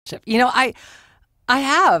You know, I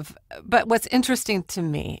have, but what's interesting to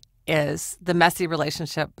me is the messy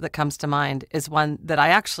relationship that comes to mind is one that I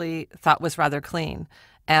actually thought was rather clean.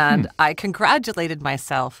 And I congratulated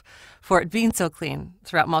myself for it being so clean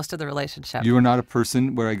throughout most of the relationship. You are not a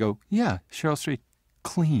person where I go, yeah, Cheryl Street,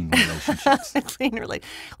 clean relationships. Clean relate.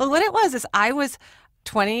 Well, what it was is I was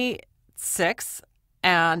 26,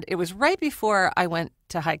 and it was right before I went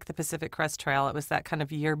to hike the Pacific Crest Trail. It was that kind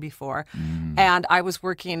of year before. And I was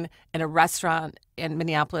working in a restaurant in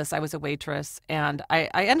Minneapolis. I was a waitress, and I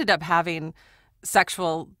ended up having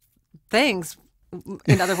sexual things,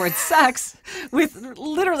 in other words, sex, with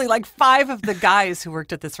literally like 5 of the guys who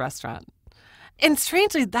worked at this restaurant. And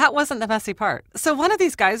strangely, that wasn't the messy part. So one of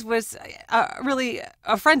these guys was really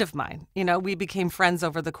a friend of mine. You know, we became friends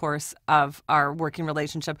over the course of our working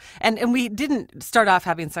relationship. And we didn't start off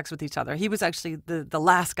having sex with each other. He was actually the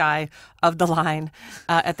last guy of the line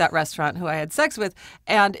at that restaurant who I had sex with.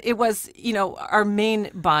 And it was, you know, our main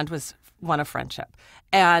bond was one of friendship.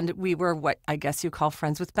 And we were what I guess you call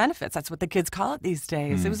friends with benefits. That's what the kids call it these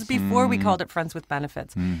days. It was before we called it friends with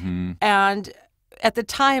benefits. And at the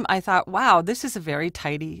time, I thought, wow, this is a very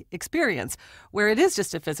tidy experience where it is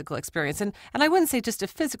just a physical experience. And I wouldn't say just a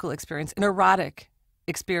physical experience, an erotic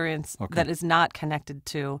experience that is not connected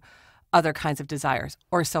to other kinds of desires,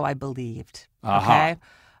 or so I believed. Okay.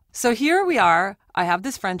 So here we are. I have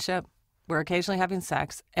this friendship. We're occasionally having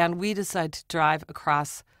sex, and we decide to drive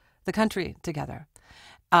across the country together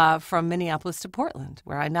from Minneapolis to Portland,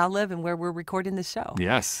 where I now live and where we're recording the show.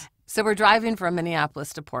 Yes. So we're driving from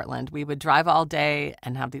Minneapolis to Portland. We would drive all day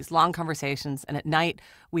and have these long conversations. And at night,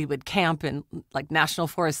 we would camp in like national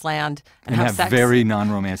forest land and have sex. Very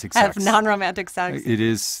non-romantic sex. Have non-romantic sex. It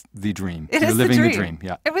is the dream. You're living the dream.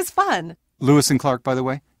 Yeah. It was fun. Lewis and Clark, by the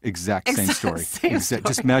way, exact same story. Same story.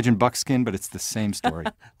 Just imagine buckskin, but it's the same story.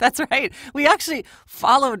 That's right. We actually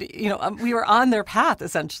followed, you know, we were on their path,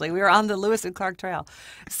 essentially. We were on the Lewis and Clark trail.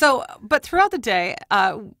 So, but throughout the day,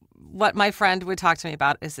 what my friend would talk to me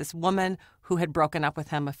about is this woman who had broken up with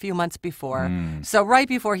him a few months before. So right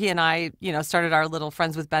before he and I, you know, started our little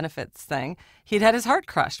friends with benefits thing, he'd had his heart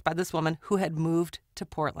crushed by this woman who had moved to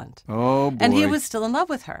Portland. Oh, boy. And he was still in love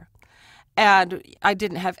with her. And I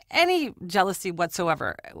didn't have any jealousy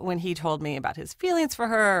whatsoever when he told me about his feelings for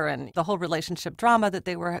her and the whole relationship drama that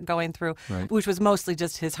they were going through, which was mostly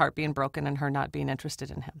just his heart being broken and her not being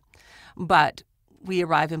interested in him. But we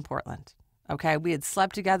arrive in Portland. Okay, we had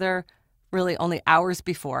slept together really only hours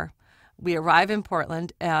before. We arrive in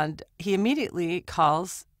Portland, and he immediately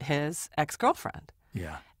calls his ex-girlfriend.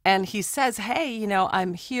 Yeah. And he says, hey, you know,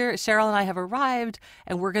 I'm here. Cheryl and I have arrived,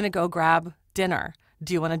 and we're going to go grab dinner.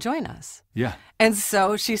 Do you want to join us? Yeah. And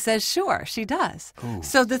so she says, sure, she does. Ooh.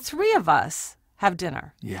 So the 3 of us have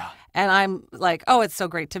dinner. Yeah. And I'm like, oh, it's so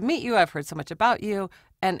great to meet you. I've heard so much about you.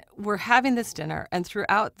 And we're having this dinner, and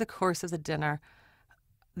throughout the course of the dinner,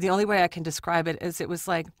 the only way I can describe it is it was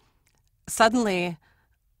like suddenly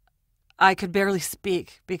I could barely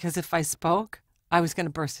speak because if I spoke, I was going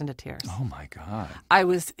to burst into tears. Oh, my God. I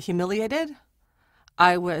was humiliated.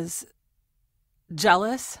 I was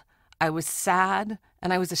jealous. I was sad.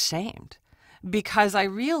 And I was ashamed because I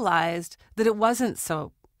realized that it wasn't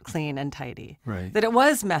so clean and tidy, that it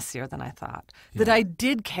was messier than I thought, that I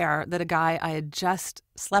did care that a guy I had just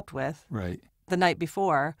slept with the night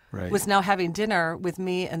before was now having dinner with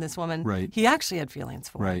me and this woman he actually had feelings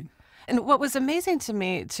for. And what was amazing to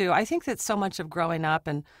me, too, I think that so much of growing up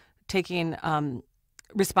and taking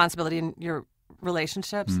responsibility in your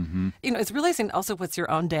relationships, you know, it's realizing also what's your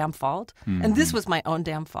own damn fault. And this was my own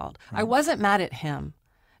damn fault. I wasn't mad at him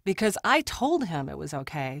because I told him it was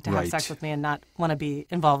okay to have sex with me and not want to be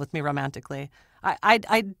involved with me romantically.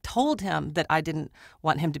 I told him that I didn't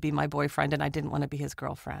want him to be my boyfriend and I didn't want to be his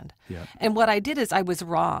girlfriend. And what I did is I was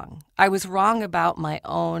wrong. I was wrong about my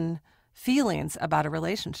own feelings about a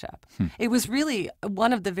relationship. It was really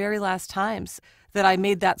one of the very last times that I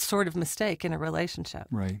made that sort of mistake in a relationship.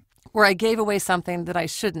 Where I gave away something that I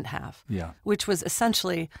shouldn't have, which was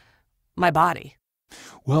essentially my body.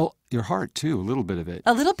 Well, your heart, too, a little bit of it.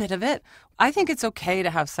 A little bit of it. I think it's okay to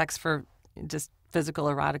have sex for just physical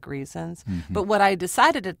erotic reasons. But what I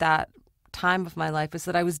decided at that time of my life is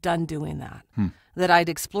that I was done doing that, that I'd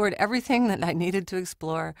explored everything that I needed to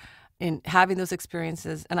explore in having those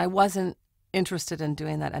experiences, and I wasn't interested in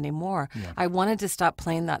doing that anymore. I wanted to stop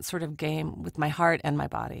playing that sort of game with my heart and my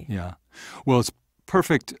body. Well, it's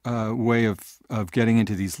perfect way of getting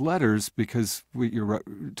into these letters, because what you're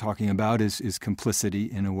talking about is complicity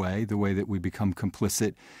in a way, the way that we become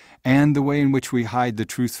complicit, and the way in which we hide the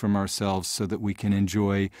truth from ourselves so that we can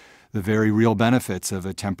enjoy the very real benefits of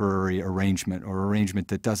a temporary arrangement, or arrangement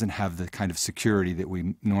that doesn't have the kind of security that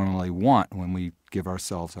we normally want when we give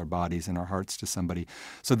ourselves, our bodies, and our hearts to somebody.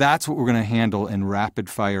 So that's what we're going to handle in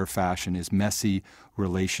rapid-fire fashion, is messy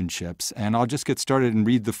relationships. And I'll just get started and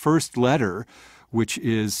read the first letter, which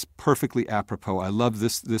is perfectly apropos. I love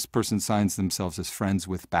this. This person signs themselves as Friends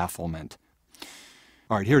with Bafflement.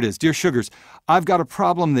 All right, here it is. Dear Sugars, I've got a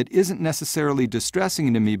problem that isn't necessarily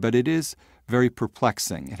distressing to me, but it is very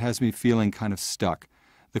perplexing. It has me feeling kind of stuck.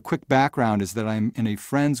 The quick background is that I'm in a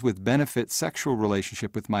friends with benefit sexual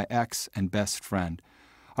relationship with my ex and best friend.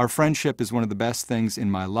 Our friendship is one of the best things in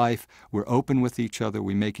my life. We're open with each other,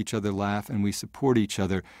 we make each other laugh, and we support each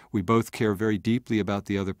other. We both care very deeply about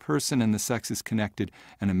the other person, and the sex is connected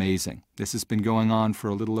and amazing. This has been going on for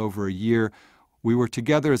a little over a year. We were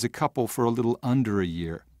together as a couple for a little under a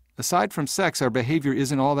year. Aside from sex, our behavior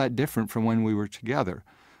isn't all that different from when we were together.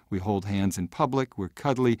 We hold hands in public, we're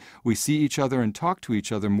cuddly, we see each other and talk to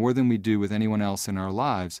each other more than we do with anyone else in our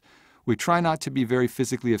lives. We try not to be very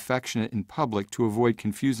physically affectionate in public to avoid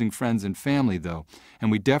confusing friends and family, though,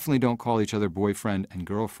 and we definitely don't call each other boyfriend and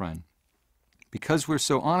girlfriend. Because we're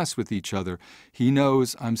so honest with each other, he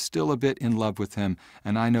knows I'm still a bit in love with him,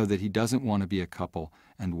 and I know that he doesn't want to be a couple,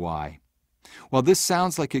 and why. While this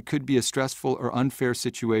sounds like it could be a stressful or unfair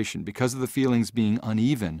situation because of the feelings being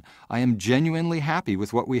uneven, I am genuinely happy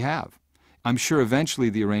with what we have. I'm sure eventually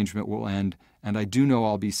the arrangement will end, and I do know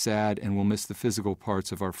I'll be sad and will miss the physical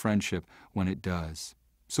parts of our friendship when it does.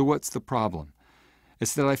 So what's the problem?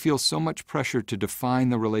 It's that I feel so much pressure to define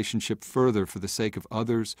the relationship further for the sake of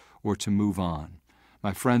others or to move on.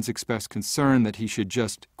 My friends express concern that he should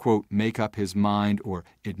just, quote, make up his mind or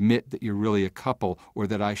admit that you're really a couple or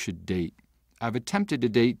that I should date. I've attempted to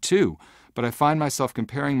date too, but I find myself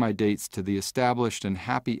comparing my dates to the established and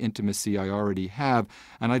happy intimacy I already have,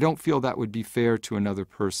 and I don't feel that would be fair to another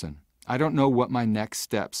person. I don't know what my next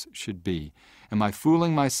steps should be. Am I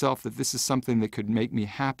fooling myself that this is something that could make me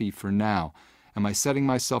happy for now? Am I setting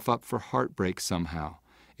myself up for heartbreak somehow?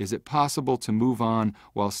 Is it possible to move on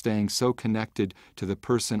while staying so connected to the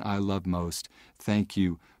person I love most? Thank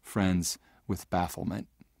you, Friends with Bafflement.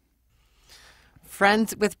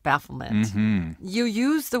 Friends with Bafflement. Mm-hmm. You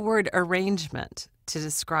use the word arrangement to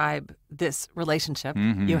describe this relationship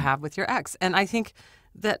you have with your ex. And I think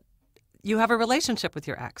that you have a relationship with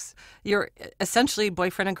your ex. You're essentially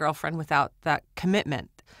boyfriend and girlfriend without that commitment.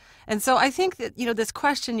 And so I think that, this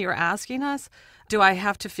question you're asking us, do I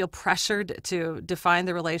have to feel pressured to define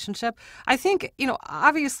the relationship? I think,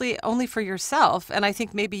 obviously only for yourself. And I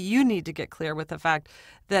think maybe you need to get clear with the fact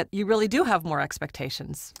that you really do have more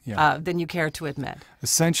expectations than you care to admit.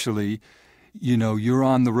 Essentially, you're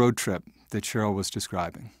on the road trip that Cheryl was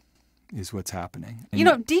describing is what's happening.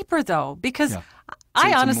 And deeper though, because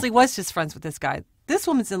I honestly was just friends with this guy. This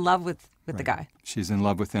woman's in love with the guy. She's in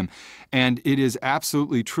love with him. And it is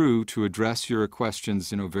absolutely true to address your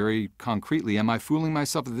questions, very concretely. Am I fooling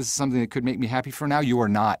myself that this is something that could make me happy for now? You are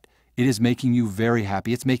not. It is making you very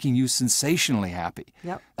happy. It's making you sensationally happy.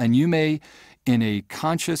 Yep. And you may, in a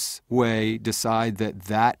conscious way, decide that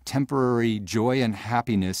that temporary joy and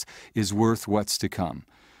happiness is worth what's to come.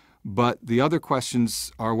 But the other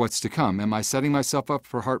questions are what's to come. Am I setting myself up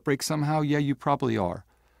for heartbreak somehow? Yeah, you probably are.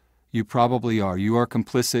 You probably are. You are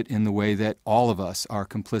complicit in the way that all of us are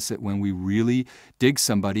complicit when we really dig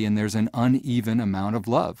somebody and there's an uneven amount of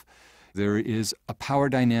love. There is a power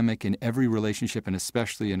dynamic in every relationship, and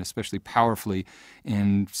especially powerfully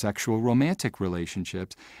in sexual romantic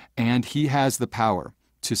relationships. And he has the power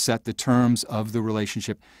to set the terms of the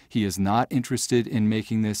relationship. He is not interested in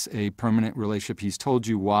making this a permanent relationship. He's told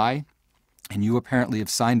you why, and you apparently have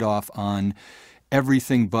signed off on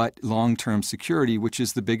everything but long-term security, which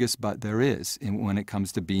is the biggest but there is when it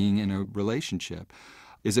comes to being in a relationship.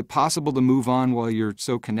 Is it possible to move on while you're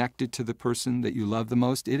so connected to the person that you love the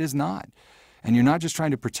most? It is not. And you're not just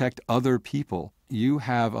trying to protect other people. You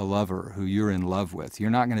have a lover who you're in love with.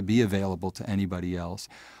 You're not going to be available to anybody else.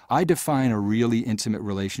 I define a really intimate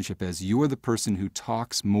relationship as you are the person who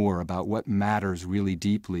talks more about what matters really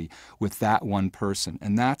deeply with that one person.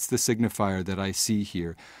 And that's the signifier that I see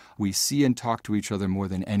here. We see and talk to each other more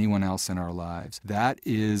than anyone else in our lives. That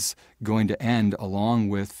is going to end along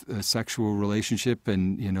with a sexual relationship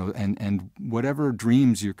and whatever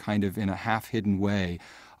dreams you're kind of in a half-hidden way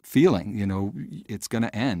feeling, it's going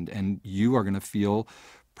to end, and you are going to feel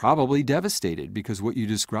probably devastated because what you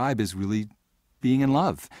describe is really being in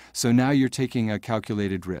love. So now you're taking a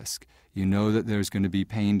calculated risk. You know that there's going to be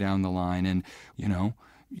pain down the line, and,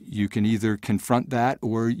 you can either confront that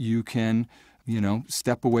or you can,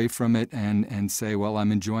 step away from it and say, well,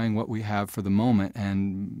 I'm enjoying what we have for the moment,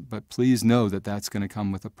 but please know that that's going to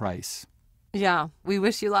come with a price. Yeah, we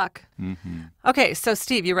wish you luck. Mm-hmm. Okay, so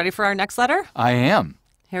Steve, you ready for our next letter? I am.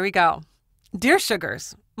 Here we go. Dear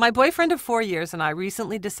Sugars, my boyfriend of 4 years and I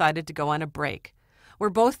recently decided to go on a break. We're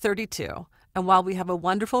both 32, and while we have a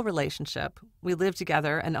wonderful relationship, we live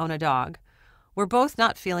together and own a dog, we're both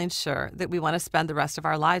not feeling sure that we want to spend the rest of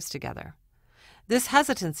our lives together. This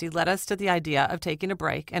hesitancy led us to the idea of taking a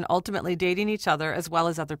break and ultimately dating each other as well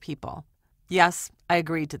as other people. Yes, I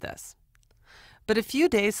agreed to this. But a few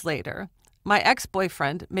days later, my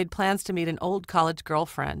ex-boyfriend made plans to meet an old college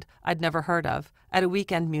girlfriend I'd never heard of at a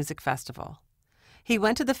weekend music festival. He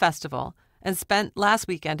went to the festival and spent last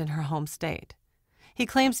weekend in her home state. He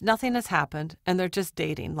claims nothing has happened and they're just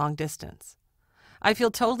dating long distance. I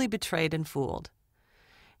feel totally betrayed and fooled.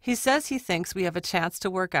 He says he thinks we have a chance to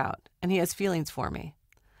work out, and he has feelings for me.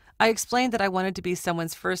 I explained that I wanted to be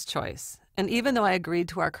someone's first choice, and even though I agreed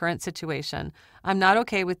to our current situation, I'm not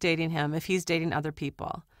okay with dating him if he's dating other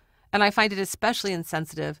people. And I find it especially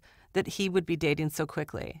insensitive that he would be dating so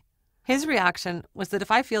quickly. His reaction was that if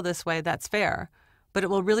I feel this way, that's fair, but it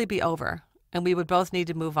will really be over, and we would both need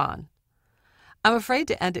to move on. I'm afraid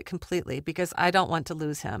to end it completely because I don't want to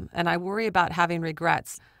lose him, and I worry about having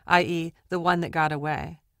regrets, i.e., the one that got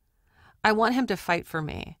away. I want him to fight for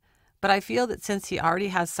me, but I feel that since he already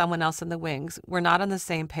has someone else in the wings, we're not on the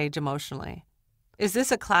same page emotionally. Is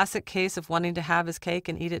this a classic case of wanting to have his cake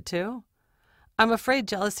and eat it too? I'm afraid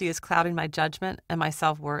jealousy is clouding my judgment and my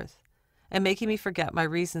self-worth, and making me forget my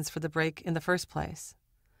reasons for the break in the first place.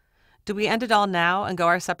 Do we end it all now and go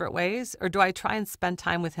our separate ways, or do I try and spend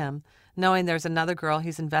time with him, knowing there's another girl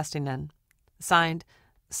he's investing in? Signed,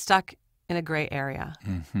 Stuck in a Gray Area.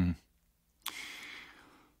 Mm-hmm.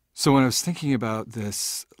 So when I was thinking about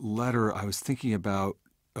this letter, I was thinking about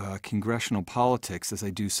congressional politics, as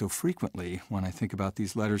I do so frequently when I think about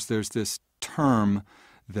these letters. There's this term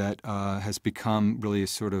that has become really a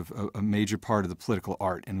sort of a major part of the political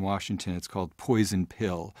art in Washington. It's called poison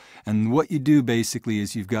pill. And what you do basically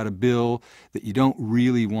is you've got a bill that you don't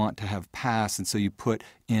really want to have passed, and so you put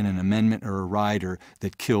in an amendment or a rider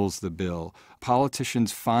that kills the bill.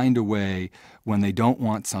 Politicians find a way, when they don't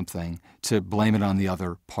want something, to blame it on the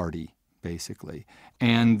other party, basically.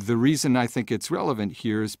 And the reason I think it's relevant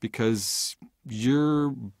here is because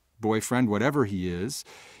your boyfriend, whatever he is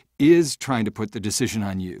trying to put the decision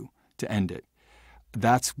on you to end it.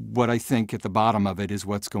 That's what I think at the bottom of it is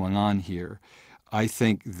what's going on here. I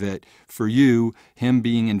think that for you, him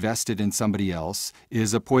being invested in somebody else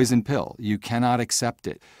is a poison pill. You cannot accept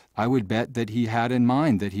it. I would bet that he had in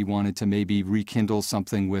mind that he wanted to maybe rekindle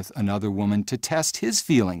something with another woman to test his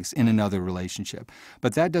feelings in another relationship.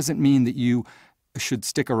 But that doesn't mean that you should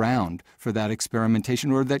stick around for that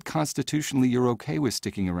experimentation, or that constitutionally you're okay with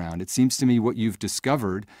sticking around. It seems to me what you've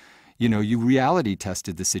discovered, you reality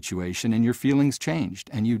tested the situation and your feelings changed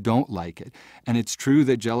and you don't like it. And it's true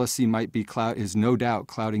that jealousy might be is no doubt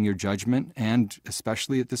clouding your judgment and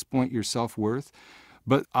especially at this point your self-worth.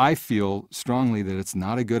 But I feel strongly that it's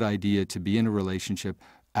not a good idea to be in a relationship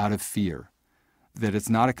out of fear, that it's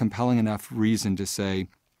not a compelling enough reason to say,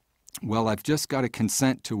 well, I've just got to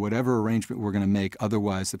consent to whatever arrangement we're going to make,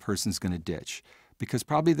 otherwise the person's going to ditch. Because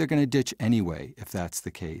probably they're going to ditch anyway, if that's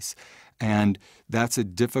the case. And that's a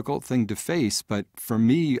difficult thing to face, but for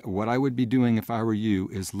me, what I would be doing if I were you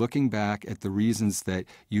is looking back at the reasons that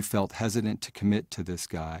you felt hesitant to commit to this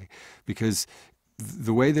guy. Because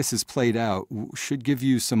the way this is played out should give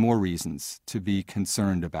you some more reasons to be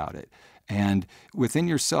concerned about it. And within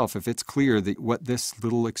yourself, if it's clear that what this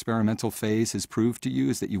little experimental phase has proved to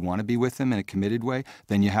you is that you want to be with him in a committed way,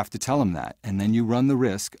 then you have to tell him that. And then you run the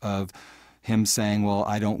risk of him saying, well,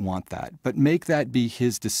 I don't want that. But make that be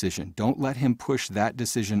his decision. Don't let him push that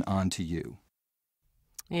decision onto you.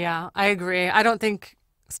 Yeah, I agree. I don't think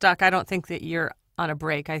that you're on a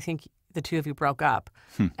break. I think the two of you broke up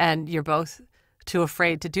and you're both too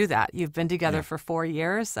afraid to do that. You've been together for 4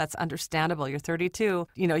 years. That's understandable. You're 32.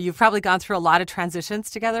 You've probably gone through a lot of transitions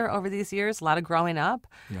together over these years, a lot of growing up.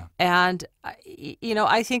 Yeah. And,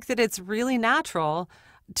 I think that it's really natural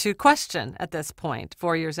to question at this point,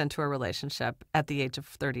 4 years into a relationship at the age of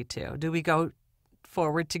 32. Do we go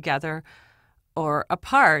forward together or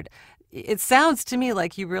apart? It sounds to me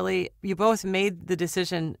like you both made the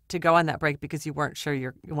decision to go on that break because you weren't sure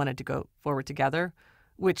you wanted to go forward together,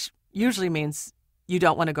 which usually means you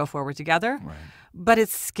don't want to go forward together. Right. But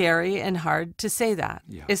it's scary and hard to say that,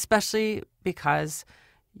 Yeah. especially because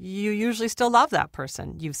you usually still love that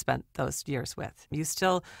person you've spent those years with. You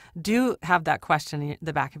still do have that question in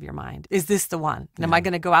the back of your mind. Is this the one? And am I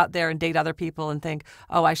going to go out there and date other people and think,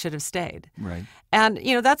 oh, I should have stayed? Right. And,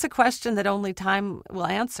 that's a question that only time will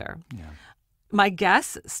answer. Yeah. My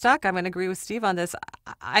guess, Stuck, I'm going to agree with Steve on this.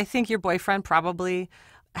 I think your boyfriend probably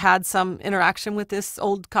had some interaction with this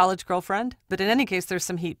old college girlfriend. But in any case, there's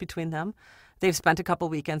some heat between them. They've spent a couple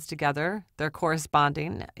weekends together. They're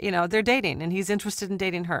corresponding. They're dating, and he's interested in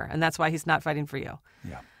dating her, and that's why he's not fighting for you.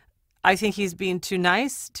 Yeah. I think he's being too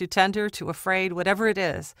nice, too tender, too afraid, whatever it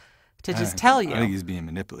is, to just tell you. I think he's being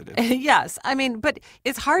manipulative. Yes. But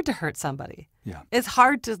it's hard to hurt somebody. Yeah. It's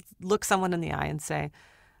hard to look someone in the eye and say,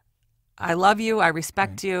 I love you, I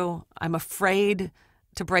respect you, I'm afraid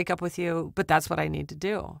to break up with you, but that's what I need to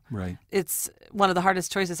do. Right. It's one of the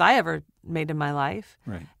hardest choices I ever made in my life.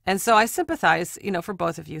 Right. And so I sympathize, for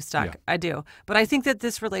both of you, Stuck. Yeah. I do. But I think that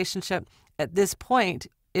this relationship at this point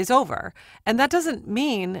is over. And that doesn't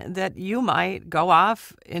mean that you might go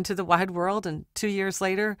off into the wide world and 2 years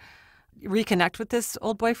later reconnect with this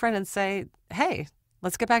old boyfriend and say, hey,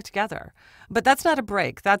 let's get back together. But that's not a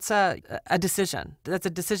break. That's a decision. That's a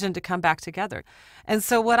decision to come back together. And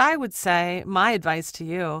so what I would say, my advice to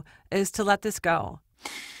you, is to let this go.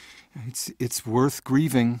 It's worth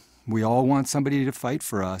grieving. We all want somebody to fight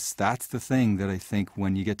for us. That's the thing that I think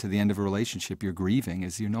when you get to the end of a relationship, you're grieving,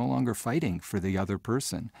 is you're no longer fighting for the other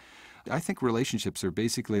person. I think relationships are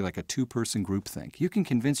basically like a two-person groupthink. You can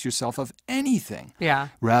convince yourself of anything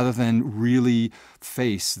rather than really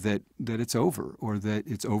face that it's over or that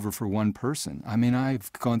it's over for one person. I mean,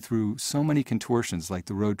 I've gone through so many contortions like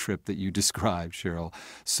the road trip that you described, Cheryl,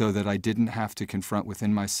 so that I didn't have to confront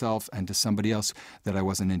within myself and to somebody else that I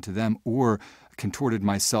wasn't into them, or contorted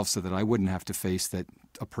myself so that I wouldn't have to face that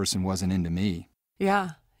a person wasn't into me.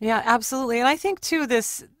 Yeah, absolutely. And I think, too,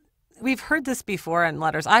 we've heard this before in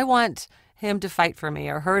letters. I want him to fight for me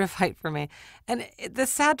or her to fight for me. And the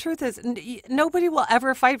sad truth is nobody will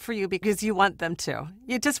ever fight for you because you want them to.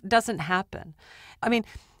 It just doesn't happen. I mean,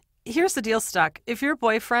 here's the deal, Stuck. If your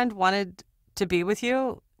boyfriend wanted to be with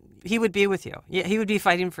you, he would be with you. He would be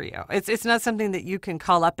fighting for you. It's not something that you can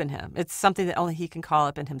call up in him. It's something that only he can call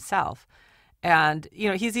up in himself. And,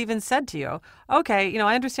 he's even said to you, okay,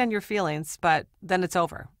 I understand your feelings, but then it's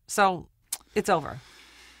over. So it's over.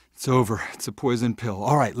 It's over. It's a poison pill.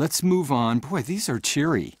 All right, let's move on. Boy, these are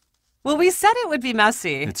cheery. Well, we said it would be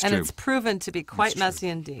messy, it's and true. It's proven to be quite messy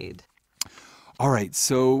indeed. All right,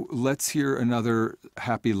 so let's hear another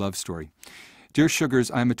happy love story. Dear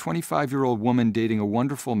Sugars, I'm a 25-year-old woman dating a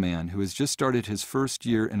wonderful man who has just started his first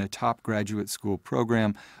year in a top graduate school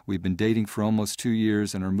program. We've been dating for almost 2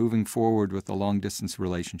 years and are moving forward with a long-distance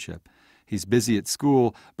relationship. He's busy at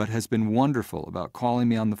school, but has been wonderful about calling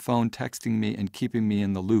me on the phone, texting me, and keeping me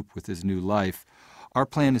in the loop with his new life. Our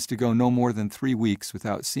plan is to go no more than 3 weeks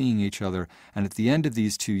without seeing each other, and at the end of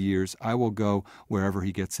these 2 years, I will go wherever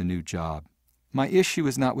he gets a new job. My issue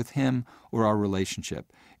is not with him or our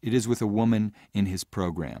relationship. It is with a woman in his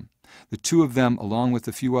program. The two of them, along with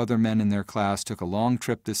a few other men in their class, took a long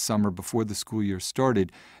trip this summer before the school year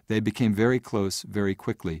started. They became very close very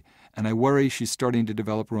quickly, and I worry she's starting to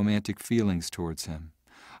develop romantic feelings towards him.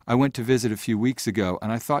 I went to visit a few weeks ago,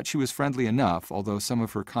 and I thought she was friendly enough, although some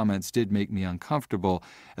of her comments did make me uncomfortable.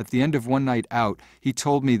 At the end of one night out, he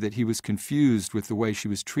told me that he was confused with the way she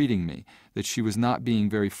was treating me, that she was not being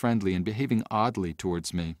very friendly and behaving oddly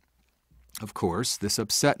towards me. Of course, this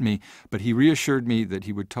upset me, but he reassured me that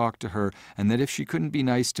he would talk to her and that if she couldn't be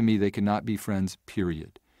nice to me, they could not be friends,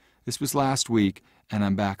 period. This was last week, and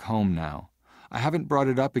I'm back home now. I haven't brought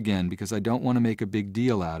it up again because I don't want to make a big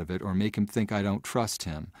deal out of it or make him think I don't trust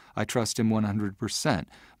him. I trust him 100%,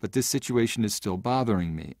 but this situation is still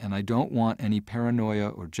bothering me, and I don't want any paranoia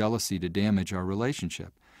or jealousy to damage our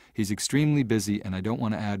relationship. He's extremely busy, and I don't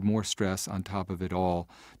want to add more stress on top of it all.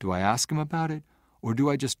 Do I ask him about it? Or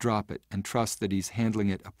do I just drop it and trust that he's handling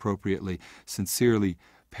it appropriately? Sincerely,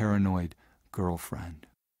 paranoid girlfriend.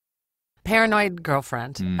 Paranoid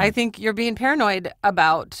girlfriend. I think you're being paranoid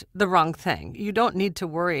about the wrong thing. You don't need to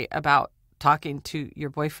worry about talking to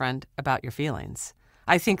your boyfriend about your feelings.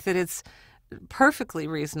 I think that it's perfectly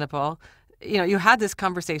reasonable. You had this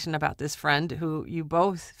conversation about this friend who you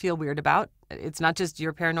both feel weird about. It's not just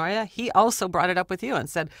your paranoia. He also brought it up with you and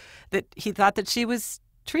said that he thought that she was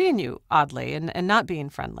treating you oddly and not being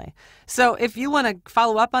friendly. So if you want to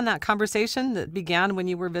follow up on that conversation that began when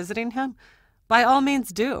you were visiting him, by all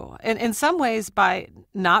means do. And in some ways, by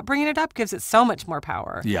not bringing it up gives it so much more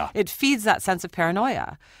power. Yeah. It feeds that sense of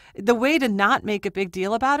paranoia. The way to not make a big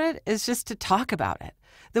deal about it is just to talk about it.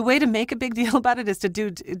 The way to make a big deal about it is to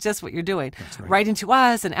do just what you're doing, That's right. writing to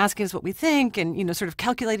us and asking us what we think and, sort of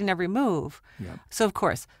calculating every move. Yep. So, of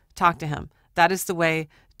course, talk to him. That is the way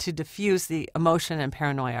to diffuse the emotion and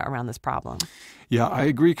paranoia around this problem. Yeah, I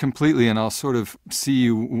agree completely, and I'll sort of see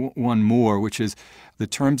you one more, which is the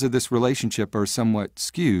terms of this relationship are somewhat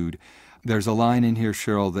skewed. There's a line in here,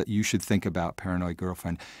 Cheryl, that you should think about, paranoid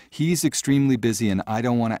girlfriend. He's extremely busy, and I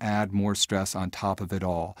don't want to add more stress on top of it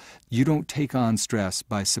all. You don't take on stress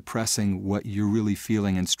by suppressing what you're really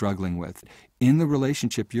feeling and struggling with. In the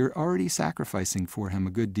relationship, you're already sacrificing for him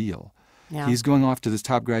a good deal. Yeah. He's going off to this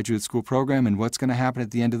top graduate school program, and what's going to happen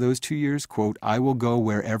at the end of those 2 years? Quote, I will go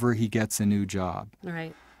wherever he gets a new job.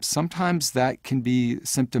 Right. Sometimes that can be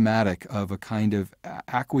symptomatic of a kind of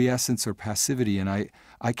acquiescence or passivity, and I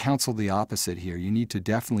counsel the opposite here. You need to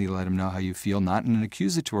definitely let him know how you feel, not in an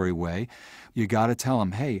accusatory way. You got to tell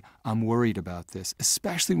him, hey, I'm worried about this,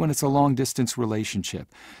 especially when it's a long-distance relationship.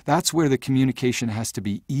 That's where the communication has to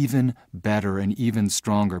be even better and even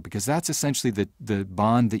stronger, because that's essentially the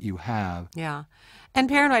bond that you have. Yeah. And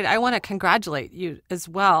paranoid, I want to congratulate you as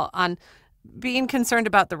well on being concerned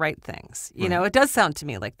about the right things. You know, it does sound to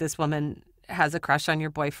me like this woman has a crush on your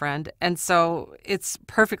boyfriend, and so it's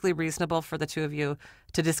perfectly reasonable for the two of you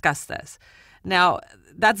to discuss this. Now,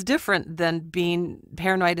 that's different than being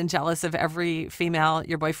paranoid and jealous of every female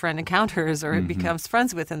your boyfriend encounters or becomes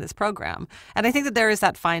friends with in this program. And I think that there is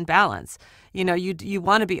that fine balance. You know, you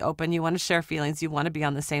want to be open, you want to share feelings, you want to be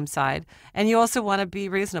on the same side, and you also want to be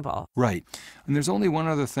reasonable. Right. And there's only one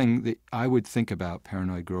other thing that I would think about,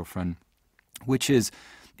 paranoid girlfriend, which is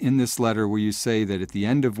in this letter where you say that at the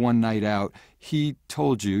end of one night out, he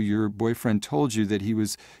told you, your boyfriend told you that he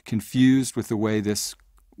was confused with the way this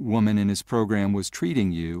woman in his program was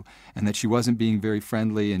treating you and that she wasn't being very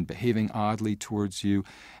friendly and behaving oddly towards you.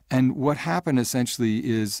 And what happened essentially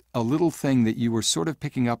is a little thing that you were sort of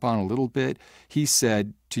picking up on a little bit, he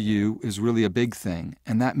said to you is really a big thing,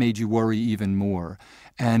 and that made you worry even more.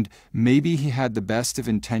 And maybe he had the best of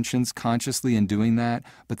intentions consciously in doing that,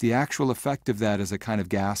 but the actual effect of that is a kind of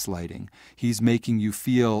gaslighting. He's making you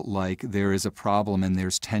feel like there is a problem and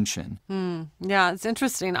there's tension. Yeah, it's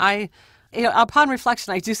interesting. Upon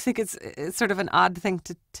reflection, I do think it's sort of an odd thing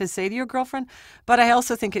to say to your girlfriend, but I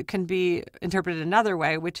also think it can be interpreted another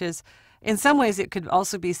way, which is in some ways it could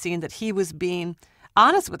also be seen that he was being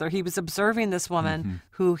honest with her. He was observing this woman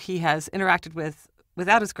who he has interacted with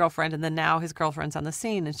without his girlfriend, and then now his girlfriend's on the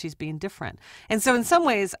scene and she's being different. And so in some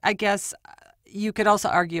ways, I guess you could also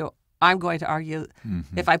argue, I'm going to argue,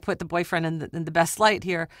 if I put the boyfriend in the best light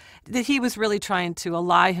here, that he was really trying to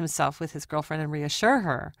ally himself with his girlfriend and reassure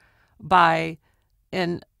her by,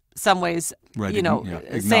 in some ways,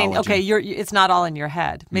 saying, okay, it's not all in your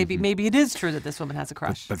head. Maybe it is true that this woman has a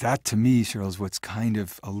crush. But that, to me, Cheryl, is what's kind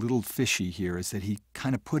of a little fishy here, is that he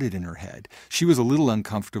kind of put it in her head. She was a little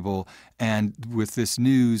uncomfortable, and with this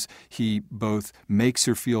news, he both makes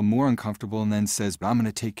her feel more uncomfortable and then says, I'm going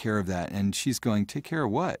to take care of that. And she's going, take care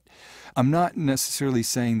of what? I'm not necessarily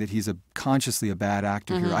saying that he's consciously a bad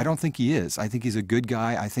actor here. I don't think he is. I think he's a good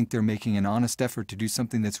guy. I think they're making an honest effort to do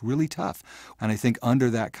something that's really tough. And I think under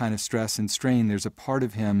that kind of stress and strain, there's a part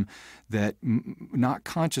of him that not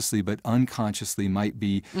consciously but unconsciously might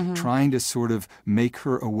be trying to sort of make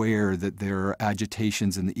her aware that there are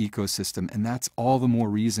agitations in the ecosystem. And that's all the more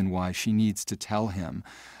reason why she needs to tell him,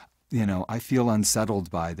 I feel unsettled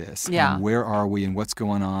by this. Yeah. And where are we and what's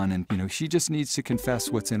going on? And, she just needs to confess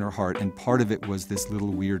what's in her heart. And part of it was this little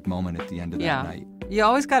weird moment at the end of that night. You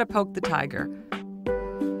always got to poke the tiger.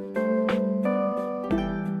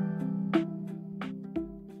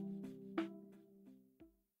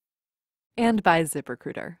 And by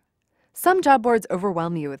ZipRecruiter. Some job boards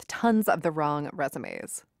overwhelm you with tons of the wrong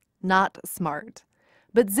resumes. Not smart.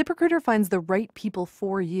 But ZipRecruiter finds the right people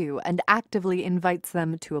for you and actively invites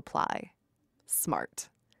them to apply. Smart.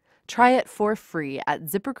 Try it for free at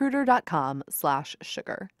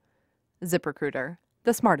ZipRecruiter.com/sugar. ZipRecruiter,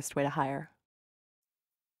 the smartest way to hire.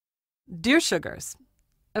 Dear Sugars,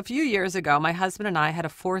 a few years ago, my husband and I had a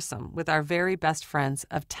foursome with our very best friends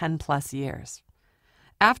of 10 plus years.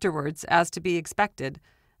 Afterwards, as to be expected,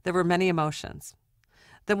 there were many emotions.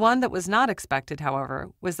 The one that was not expected,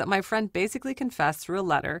 however, was that my friend basically confessed through a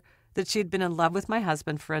letter that she had been in love with my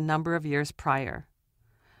husband for a number of years prior.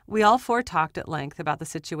 We all four talked at length about the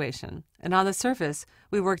situation, and on the surface,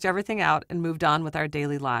 we worked everything out and moved on with our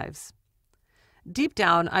daily lives. Deep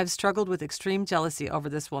down, I've struggled with extreme jealousy over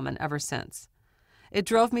this woman ever since. It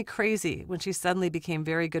drove me crazy when she suddenly became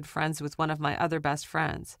very good friends with one of my other best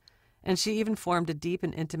friends, and she even formed a deep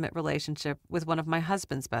and intimate relationship with one of my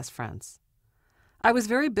husband's best friends. I was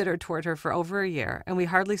very bitter toward her for over a year, and we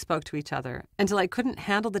hardly spoke to each other until I couldn't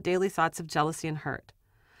handle the daily thoughts of jealousy and hurt.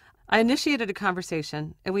 I initiated a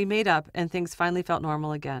conversation, and we made up, and things finally felt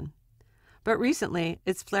normal again. But recently,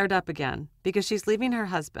 it's flared up again because she's leaving her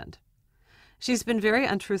husband. She's been very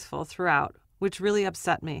untruthful throughout, which really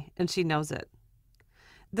upset me, and she knows it.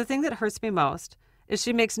 The thing that hurts me most is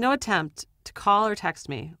she makes no attempt to call or text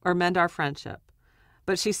me or mend our friendship,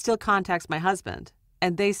 but she still contacts my husband,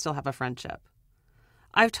 and they still have a friendship.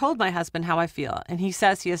 I've told my husband how I feel, and he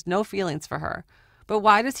says he has no feelings for her, but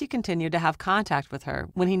why does he continue to have contact with her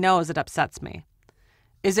when he knows it upsets me?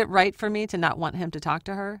 Is it right for me to not want him to talk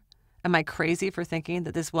to her? Am I crazy for thinking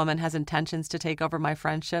that this woman has intentions to take over my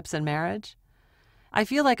friendships and marriage? I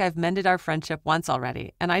feel like I've mended our friendship once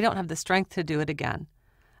already, and I don't have the strength to do it again.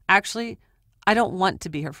 Actually, I don't want to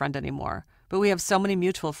be her friend anymore, but we have so many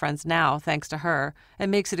mutual friends now, thanks to her, it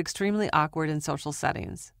makes it extremely awkward in social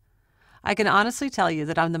settings. I can honestly tell you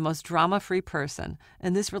that I'm the most drama-free person,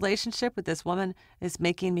 and this relationship with this woman is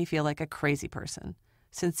making me feel like a crazy person.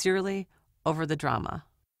 Sincerely, Over the Drama.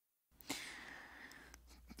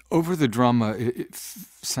 Over the drama, it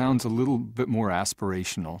sounds a little bit more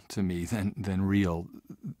aspirational to me than real.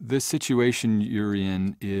 This situation you're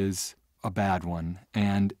in is a bad one,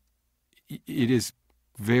 and it is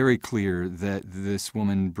very clear that this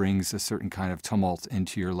woman brings a certain kind of tumult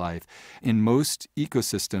into your life. In most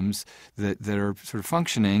ecosystems that are sort of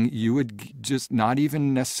functioning, you would just, not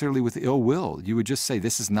even necessarily with ill will, you would just say,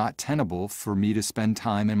 this is not tenable for me to spend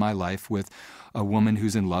time in my life with a woman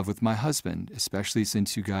who's in love with my husband, especially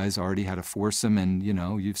since you guys already had a foursome and,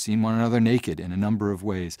 you've seen one another naked in a number of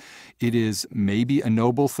ways. It is maybe a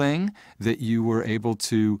noble thing that you were able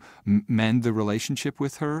to mend the relationship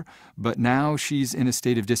with her, but now she's in a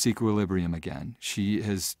state of disequilibrium again. She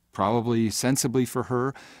has probably, sensibly for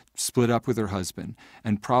her, split up with her husband.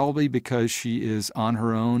 And probably because she is on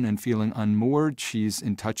her own and feeling unmoored, she's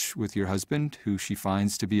in touch with your husband, who she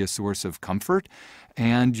finds to be a source of comfort.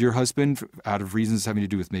 And your husband, out of reasons having to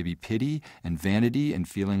do with maybe pity and vanity and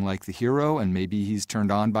feeling like the hero, and maybe he's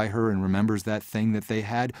turned on by her and remembers that thing that they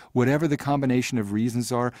had. Whatever the combination of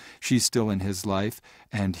reasons are, she's still in his life,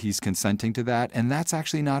 and he's consenting to that. And that's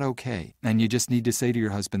actually not okay. And you just need to say to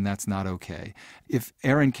your husband, that's not okay. If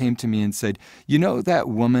Erin came to me and said, that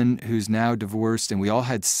woman who's now divorced and we all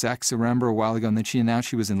had sex, remember, a while ago, and then she announced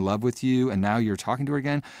she was in love with you and now you're talking to her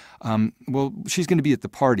again, she's going to be at the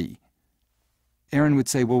party. Erin would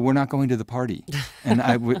say, well, we're not going to the party. And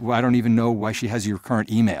I don't even know why she has your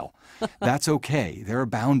current email. That's okay. There are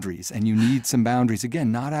boundaries, and you need some boundaries.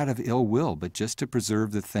 Again, not out of ill will, but just to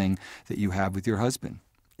preserve the thing that you have with your husband.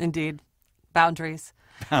 Indeed. Boundaries.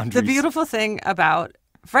 Boundaries. The beautiful thing about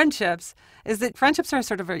friendships is that friendships are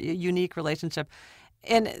sort of a unique relationship.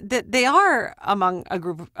 And that they are among a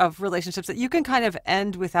group of relationships that you can kind of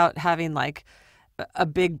end without having like a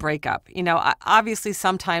big breakup. Obviously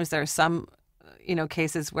sometimes there are some,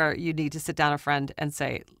 cases where you need to sit down a friend and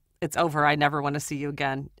say, it's over. I never want to see you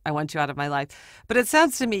again. I want you out of my life. But it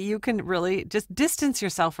sounds to me you can really just distance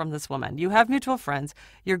yourself from this woman. You have mutual friends.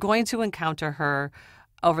 You're going to encounter her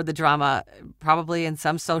over the drama, probably in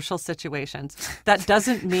some social situations. That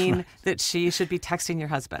doesn't mean that she should be texting your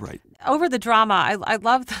husband. Right. Over the drama, I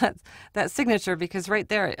love that signature, because right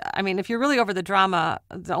there, I mean, if you're really over the drama,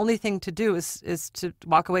 the only thing to do is to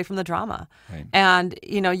walk away from the drama. Right. And,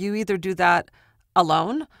 you either do that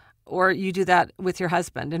alone or you do that with your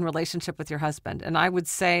husband, in relationship with your husband. And I would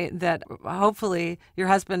say that hopefully your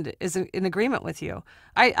husband is in agreement with you.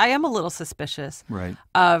 I am a little suspicious Right.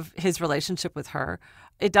 of his relationship with her.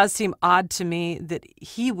 It does seem odd to me that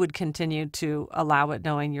he would continue to allow it,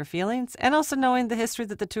 knowing your feelings and also knowing the history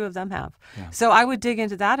that the two of them have. Yeah. So I would dig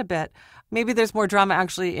into that a bit. Maybe there's more drama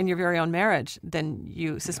actually in your very own marriage than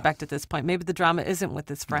you suspect at this point. Maybe the drama isn't with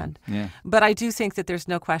this friend. Yeah. But I do think that there's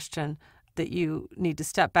no question that you need to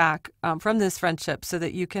step back from this friendship so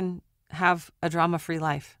that you can have a drama-free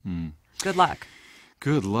life. Good luck.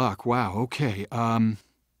 Good luck. Wow. Okay.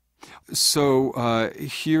 So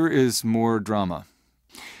here is more drama.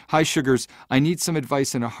 Hi, Sugars. I need some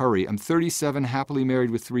advice in a hurry. I'm 37, happily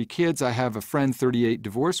married with 3 kids. I have a friend, 38,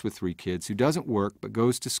 divorced with 3 kids, who doesn't work but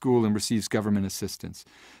goes to school and receives government assistance.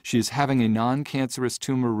 She is having a non-cancerous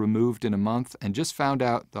tumor removed in a month and just found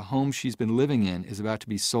out the home she's been living in is about to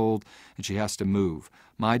be sold and she has to move.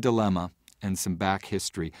 My dilemma: and some back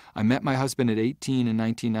history. I met my husband at 18 in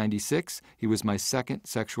 1996. He was my second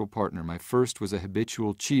sexual partner. My first was a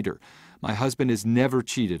habitual cheater. My husband has never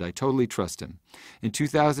cheated. I totally trust him. In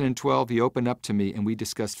 2012, he opened up to me and we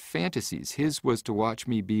discussed fantasies. His was to watch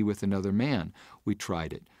me be with another man. We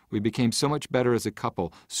tried it. We became so much better as a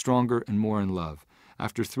couple, stronger and more in love.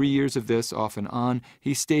 After 3 years of this, off and on,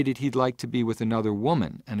 he stated he'd like to be with another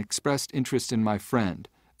woman and expressed interest in my friend,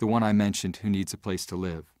 the one I mentioned who needs a place to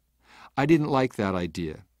live. I didn't like that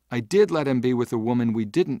idea. I did let him be with a woman we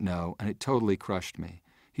didn't know, and it totally crushed me.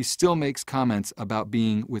 He still makes comments about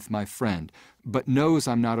being with my friend, but knows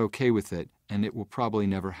I'm not okay with it, and it will probably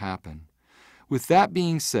never happen. With that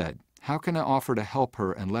being said, how can I offer to help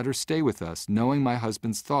her and let her stay with us, knowing my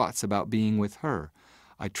husband's thoughts about being with her?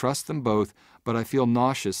 I trust them both, but I feel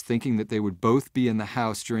nauseous thinking that they would both be in the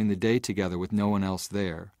house during the day together with no one else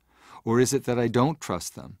there. Or is it that I don't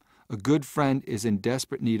trust them? A good friend is in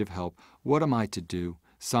desperate need of help. What am I to do?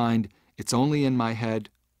 Signed, It's Only in My Head,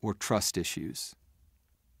 or Trust Issues.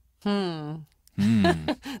 This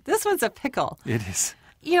one's a pickle. It is.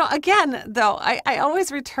 Again, though, I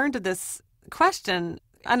always return to this question,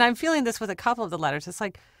 and I'm feeling this with a couple of the letters. It's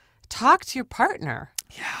like, talk to your partner.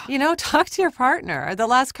 Yeah. Talk to your partner. The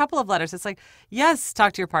last couple of letters, it's like, yes,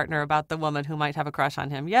 talk to your partner about the woman who might have a crush on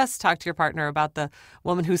him. Yes, talk to your partner about the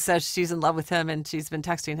woman who says she's in love with him and she's been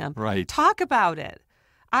texting him. Right. Talk about it.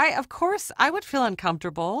 Of course, I would feel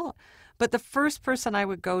uncomfortable, but the first person I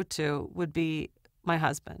would go to would be my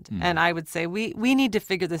husband. And I would say, we need to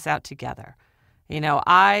figure this out together.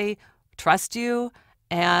 I trust you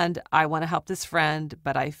and I want to help this friend,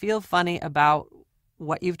 but I feel funny about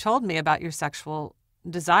what you've told me about your sexual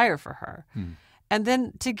desire for her. And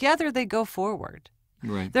then together they go forward.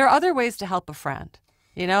 Right. There are other ways to help a friend.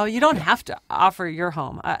 You don't have to offer your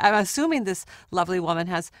home. I'm assuming this lovely woman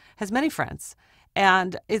has many friends.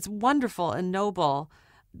 And it's wonderful and noble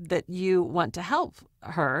that you want to help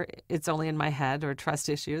her. It's Only in My Head, or Trust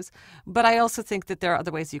Issues. But I also think that there are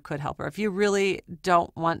other ways you could help her. If you really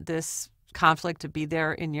don't want this conflict to be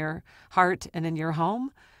there in your heart and in your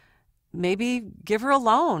home, maybe give her a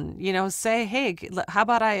loan. Say, hey, how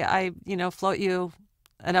about I float you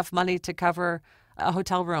enough money to cover a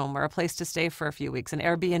hotel room or a place to stay for a few weeks, an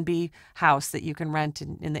Airbnb house that you can rent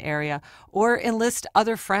in the area, or enlist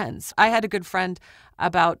other friends. I had a good friend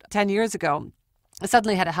about 10 years ago,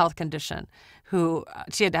 suddenly had a health condition, who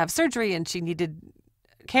she had to have surgery and she needed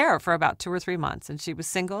care for about 2 or 3 months. And she was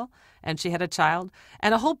single and she had a child,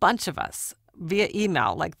 and a whole bunch of us via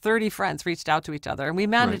email, like 30 friends, reached out to each other. And we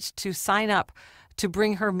managed to sign up to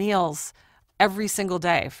bring her meals every single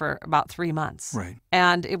day for about 3 months. Right.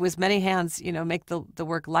 And it was many hands, make the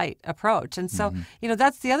work light approach. And so,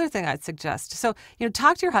 that's the other thing I'd suggest. So,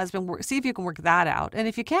 talk to your husband, see if you can work that out. And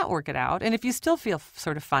if you can't work it out, and if you still feel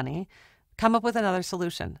sort of funny, come up with another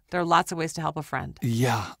solution. There are lots of ways to help a friend.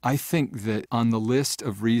 Yeah, I think that on the list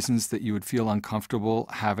of reasons that you would feel uncomfortable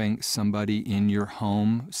having somebody in your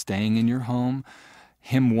home, staying in your home,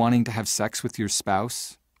 him wanting to have sex with your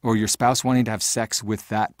spouse, or your spouse wanting to have sex with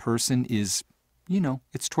that person is,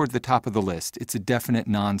 it's toward the top of the list. It's a definite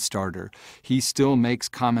non-starter. He still makes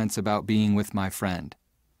comments about being with my friend.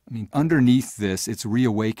 I mean, underneath this, it's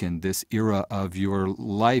reawakened this era of your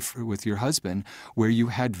life with your husband where you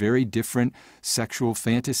had very different sexual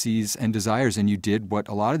fantasies and desires, and you did what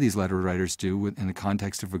a lot of these letter writers do in the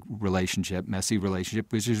context of a relationship, messy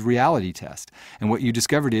relationship, which is reality test. And what you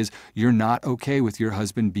discovered is you're not okay with your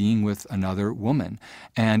husband being with another woman,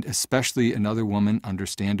 and especially another woman,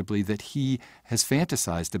 understandably, that he has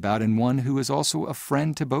fantasized about, and one who is also a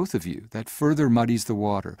friend to both of you. That further muddies the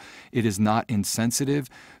water. It is not insensitive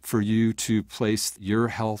for you to place your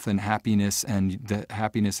health and happiness and the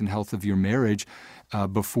happiness and health of your marriage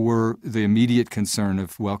before the immediate concern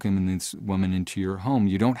of welcoming this woman into your home.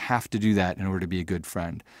 You don't have to do that in order to be a good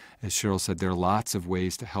friend. As Cheryl said, there are lots of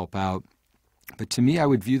ways to help out. But to me, I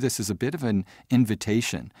would view this as a bit of an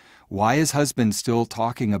invitation. Why is husband still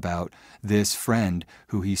talking about this friend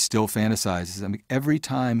who he still fantasizes? I mean, every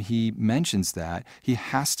time he mentions that, he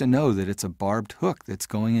has to know that it's a barbed hook that's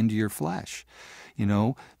going into your flesh.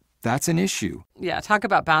 That's an issue. Yeah, talk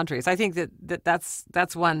about boundaries. I think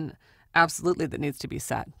that's one absolutely that needs to be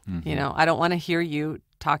said. I don't want to hear you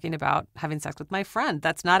talking about having sex with my friend.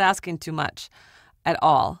 That's not asking too much at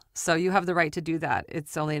all. So you have the right to do that.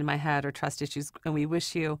 It's Only in My Head, or Trust Issues, and we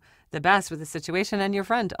wish you the best with the situation, and your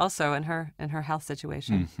friend also in her health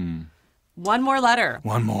situation. One more letter.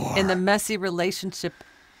 One more. In the messy relationship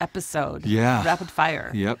episode. Yeah. Rapid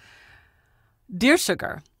fire. Yep. Dear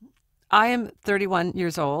Sugar, I am 31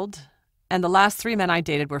 years old, and the last 3 men I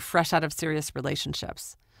dated were fresh out of serious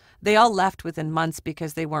relationships. They all left within months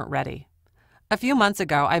because they weren't ready. A few months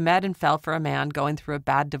ago, I met and fell for a man going through a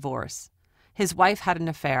bad divorce. His wife had an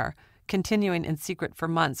affair, continuing in secret for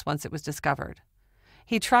months once it was discovered.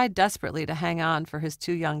 He tried desperately to hang on for his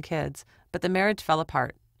 2 young kids, but the marriage fell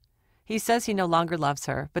apart. He says he no longer loves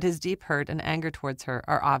her, but his deep hurt and anger towards her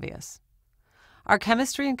are obvious. Our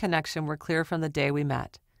chemistry and connection were clear from the day we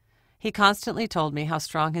met. He constantly told me how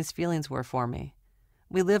strong his feelings were for me.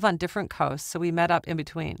 We live on different coasts, so we met up in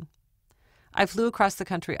between. I flew across the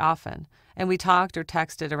country often, and we talked or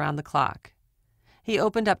texted around the clock. He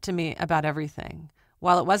opened up to me about everything.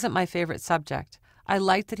 While it wasn't my favorite subject, I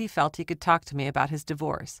liked that he felt he could talk to me about his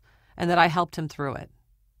divorce, and that I helped him through it.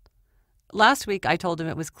 Last week, I told him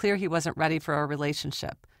it was clear he wasn't ready for a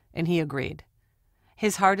relationship, and he agreed.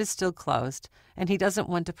 His heart is still closed, and he doesn't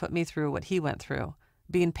want to put me through what he went through,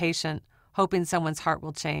 being patient, hoping someone's heart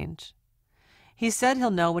will change. He said he'll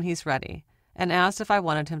know when he's ready, and asked if I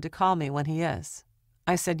wanted him to call me when he is.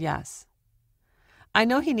 I said yes. I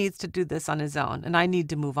know he needs to do this on his own, and I need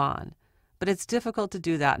to move on, but it's difficult to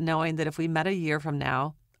do that knowing that if we met a year from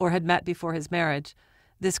now, or had met before his marriage,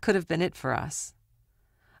 this could have been it for us.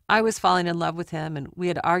 I was falling in love with him, and we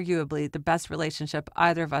had arguably the best relationship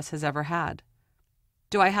either of us has ever had.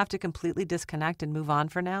 Do I have to completely disconnect and move on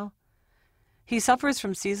for now? He suffers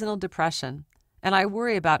from seasonal depression, and I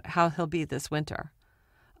worry about how he'll be this winter.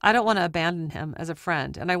 I don't want to abandon him as a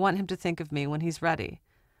friend, and I want him to think of me when he's ready.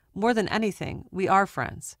 More than anything, we are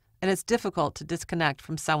friends, and it's difficult to disconnect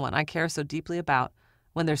from someone I care so deeply about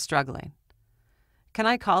when they're struggling. Can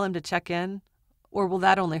I call him to check in, or will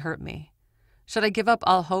that only hurt me? Should I give up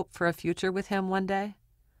all hope for a future with him one day?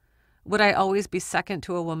 Would I always be second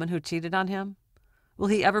to a woman who cheated on him? Will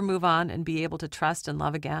he ever move on and be able to trust and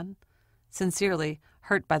love again? Sincerely,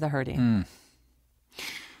 Hurt by the Hurting.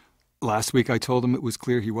 Last week I told him it was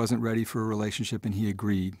clear he wasn't ready for a relationship, and he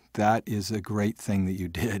agreed. That is a great thing that you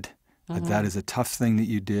did. That is a tough thing that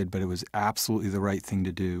you did, but it was absolutely the right thing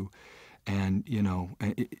to do. And,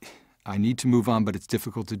 I need to move on, but it's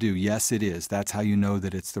difficult to do. Yes, it is. That's how you know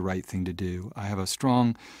that it's the right thing to do. I have a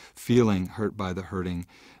strong feeling, Hurt by the Hurting,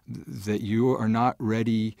 that you are not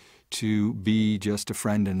ready to be just a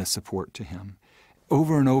friend and a support to him.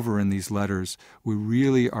 Over and over in these letters, we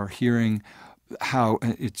really are hearing how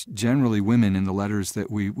it's generally women in the letters that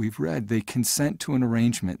we've read, they consent to an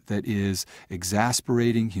arrangement that is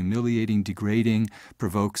exasperating, humiliating, degrading,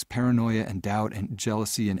 provokes paranoia and doubt and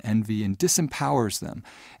jealousy and envy, and disempowers them.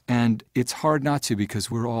 And it's hard not to, because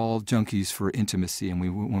we're all junkies for intimacy, and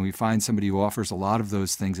when we find somebody who offers a lot of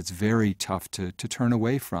those things, it's very tough to turn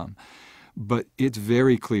away from. But it's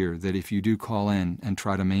very clear that if you do call in and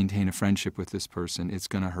try to maintain a friendship with this person, it's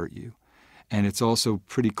going to hurt you. And it's also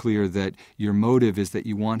pretty clear that your motive is that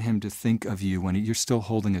you want him to think of you when you're still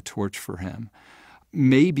holding a torch for him.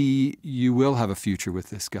 Maybe you will have a future with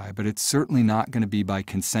this guy, but it's certainly not going to be by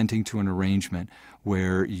consenting to an arrangement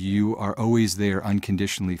where you are always there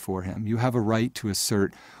unconditionally for him. You have a right to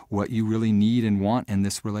assert what you really need and want in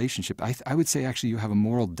this relationship. I would say actually you have a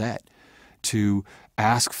moral debt to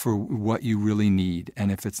ask for what you really need.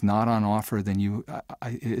 And if it's not on offer, then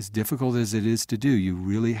as difficult as it is to do, you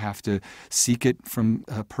really have to seek it from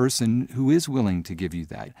a person who is willing to give you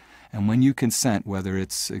that. And when you consent, whether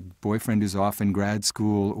it's a boyfriend who's off in grad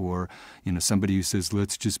school or somebody who says,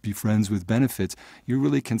 let's just be friends with benefits, you're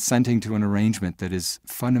really consenting to an arrangement that is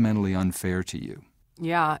fundamentally unfair to you.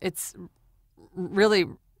 Yeah, it's really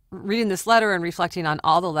reading this letter and reflecting on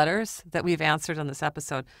all the letters that we've answered on this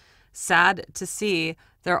episode. Sad to see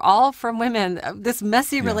they're all from women. This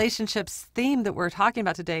messy relationships theme that we're talking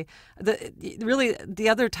about today, the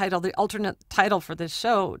other title, the alternate title for this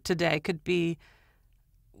show today could be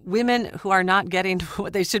women who are not getting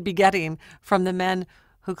what they should be getting from the men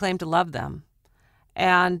who claim to love them.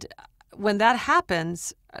 And when that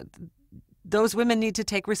happens, those women need to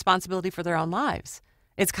take responsibility for their own lives.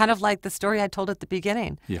 It's kind of like the story I told at the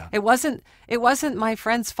beginning. Yeah. It wasn't my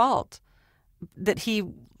friend's fault that he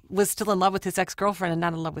was still in love with his ex-girlfriend and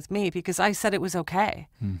not in love with me, because I said it was okay.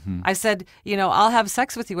 Mm-hmm. I said, I'll have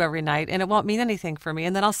sex with you every night and it won't mean anything for me.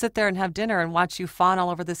 And then I'll sit there and have dinner and watch you fawn all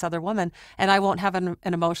over this other woman and I won't have an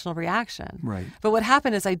emotional reaction. Right. But what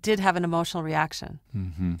happened is I did have an emotional reaction.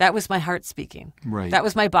 Mm-hmm. That was my heart speaking. Right. That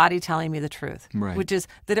was my body telling me the truth. Right. Which is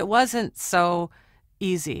that it wasn't so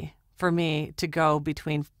easy for me to go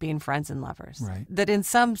between being friends and lovers. Right. That in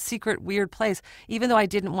some secret weird place, even though I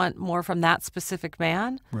didn't want more from that specific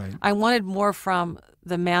man, right, I wanted more from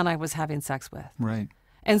the man I was having sex with. Right.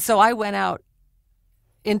 And so I went out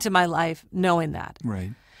into my life knowing that.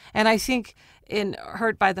 Right. And I think in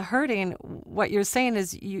Hurt by the Hurting, what you're saying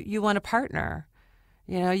is you want a partner.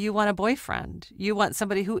 You want a boyfriend. You want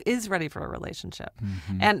somebody who is ready for a relationship.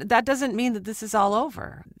 And that doesn't mean that this is all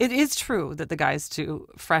over. It is true that the guy's too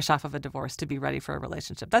fresh off of a divorce to be ready for a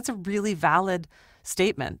relationship. That's a really valid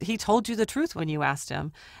statement. He told you the truth when you asked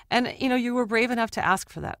him. And, you were brave enough to ask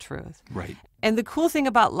for that truth. Right. And the cool thing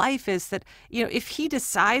about life is that, if he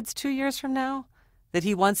decides 2 years from now that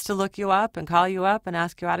he wants to look you up and call you up and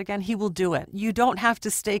ask you out again, he will do it. You don't have to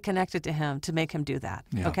stay connected to him to make him do that,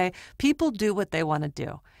 okay? People do what they want to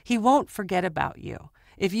do. He won't forget about you.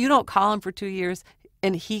 If you don't call him for 2 years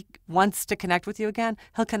and he wants to connect with you again,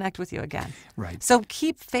 he'll connect with you again. Right. So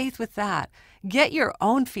keep faith with that. Get your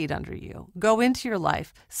own feet under you. Go into your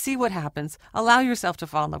life. See what happens. Allow yourself to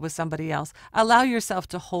fall in love with somebody else. Allow yourself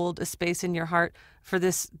to hold a space in your heart for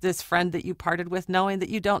this friend that you parted with, knowing that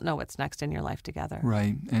you don't know what's next in your life together.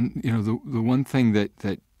 Right. And, the one thing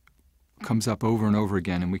that comes up over and over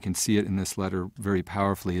again, and we can see it in this letter very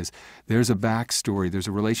powerfully, is there's a backstory. There's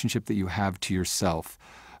a relationship that you have to yourself.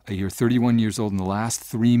 You're 31 years old, and the last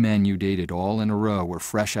 3 men you dated all in a row were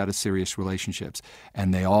fresh out of serious relationships,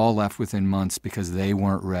 and they all left within months because they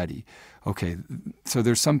weren't ready. Okay, so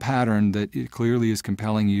there's some pattern that it clearly is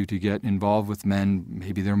compelling you to get involved with men.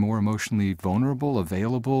 Maybe they're more emotionally vulnerable,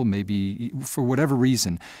 available, maybe for whatever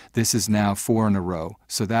reason. This is now 4 in a row.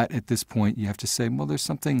 So that at this point you have to say, well, there's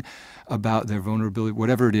something about their vulnerability,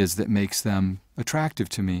 whatever it is that makes them attractive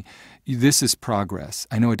to me. This is progress.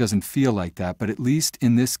 I know it doesn't feel like that, but at least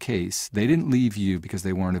in this case, they didn't leave you because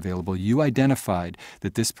they weren't available. You identified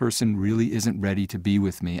that this person really isn't ready to be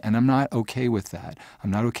with me, and I'm not okay with that.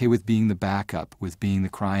 I'm not okay with being the backup, with being the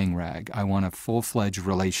crying rag. I want a full-fledged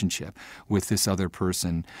relationship with this other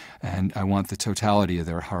person, and I want the totality of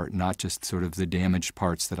their heart, not just sort of the damaged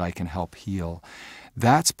parts that I can help heal.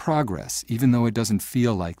 That's progress, even though it doesn't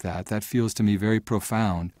feel like that. That feels to me very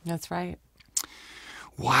profound. That's right.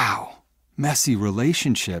 Wow. Messy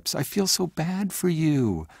relationships. I feel so bad for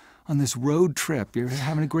you. On this road trip, you're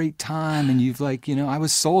having a great time, and you've I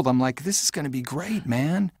was sold. I'm like, this is going to be great,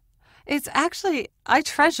 man. It's actually, I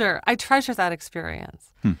treasure that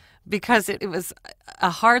experience because it was a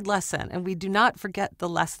hard lesson, and we do not forget the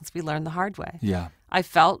lessons we learned the hard way. Yeah. I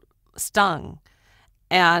felt stung,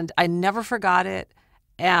 and I never forgot it,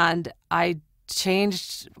 and I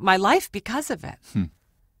changed my life because of it.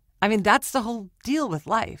 I mean, that's the whole deal with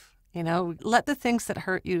life, let the things that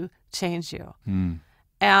hurt you change you.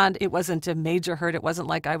 And it wasn't a major hurt. It wasn't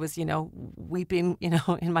like I was, weeping,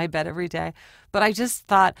 in my bed every day. But I just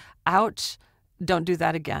thought, ouch, don't do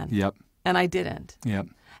that again. Yep. And I didn't. Yep.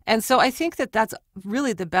 And so I think that that's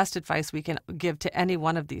really the best advice we can give to any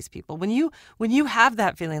one of these people. When you have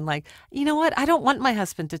that feeling like, you know what, I don't want my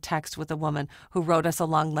husband to text with a woman who wrote us a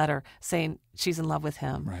long letter saying she's in love with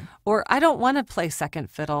him. Right. Or I don't want to play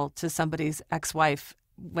second fiddle to somebody's ex-wife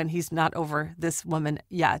when he's not over this woman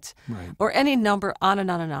yet. Right. Or any number on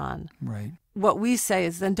and on and on. Right. What we say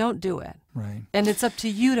is then don't do it. Right. And it's up to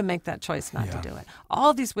you to make that choice not to do it.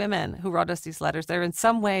 All these women who wrote us these letters, they're in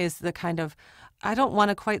some ways the kind of, I don't want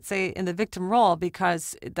to quite say in the victim role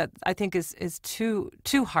because that I think is too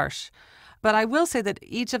harsh. But I will say that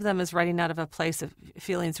each of them is writing out of a place of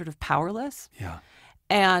feeling sort of powerless. Yeah.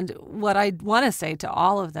 And what I want to say to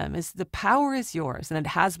all of them is the power is yours, and it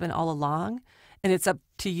has been all along. And it's up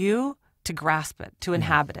to you to grasp it, to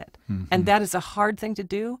inhabit it. And that is a hard thing to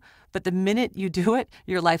do. But the minute you do it,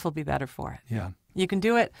 your life will be better for it. Yeah. You can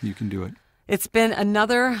do it. You can do it. It's been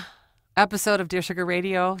another episode of Dear Sugar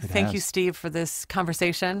Radio. Thank you, has. Steve, for this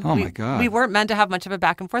conversation. Oh, my God. We weren't meant to have much of a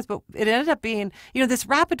back and forth, but it ended up being, this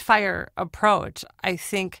rapid fire approach. I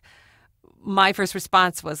think my first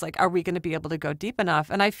response was like, are we going to be able to go deep enough?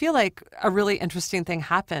 And I feel like a really interesting thing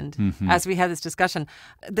happened as we had this discussion,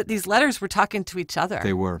 that these letters were talking to each other.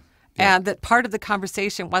 They were. Yeah. And that part of the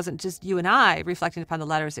conversation wasn't just you and I reflecting upon the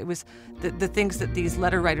letters. It was the things that these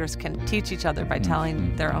letter writers can teach each other by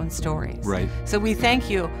telling their own stories. Right. So we thank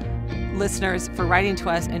you, listeners, for writing to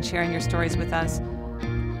us and sharing your stories with us.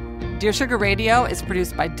 Dear Sugar Radio is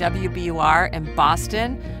produced by WBUR in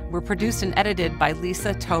Boston. We're produced and edited by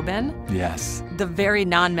Lisa Tobin. Yes. The very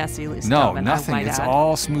non-messy Lisa No, Tobin. nothing. I might It's add.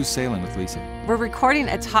 all smooth sailing with Lisa. We're recording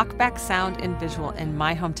a talkback sound and visual in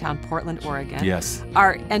my hometown, Portland, Oregon. Yes.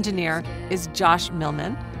 Our engineer is Josh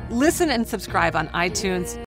Millman. Listen and subscribe on iTunes,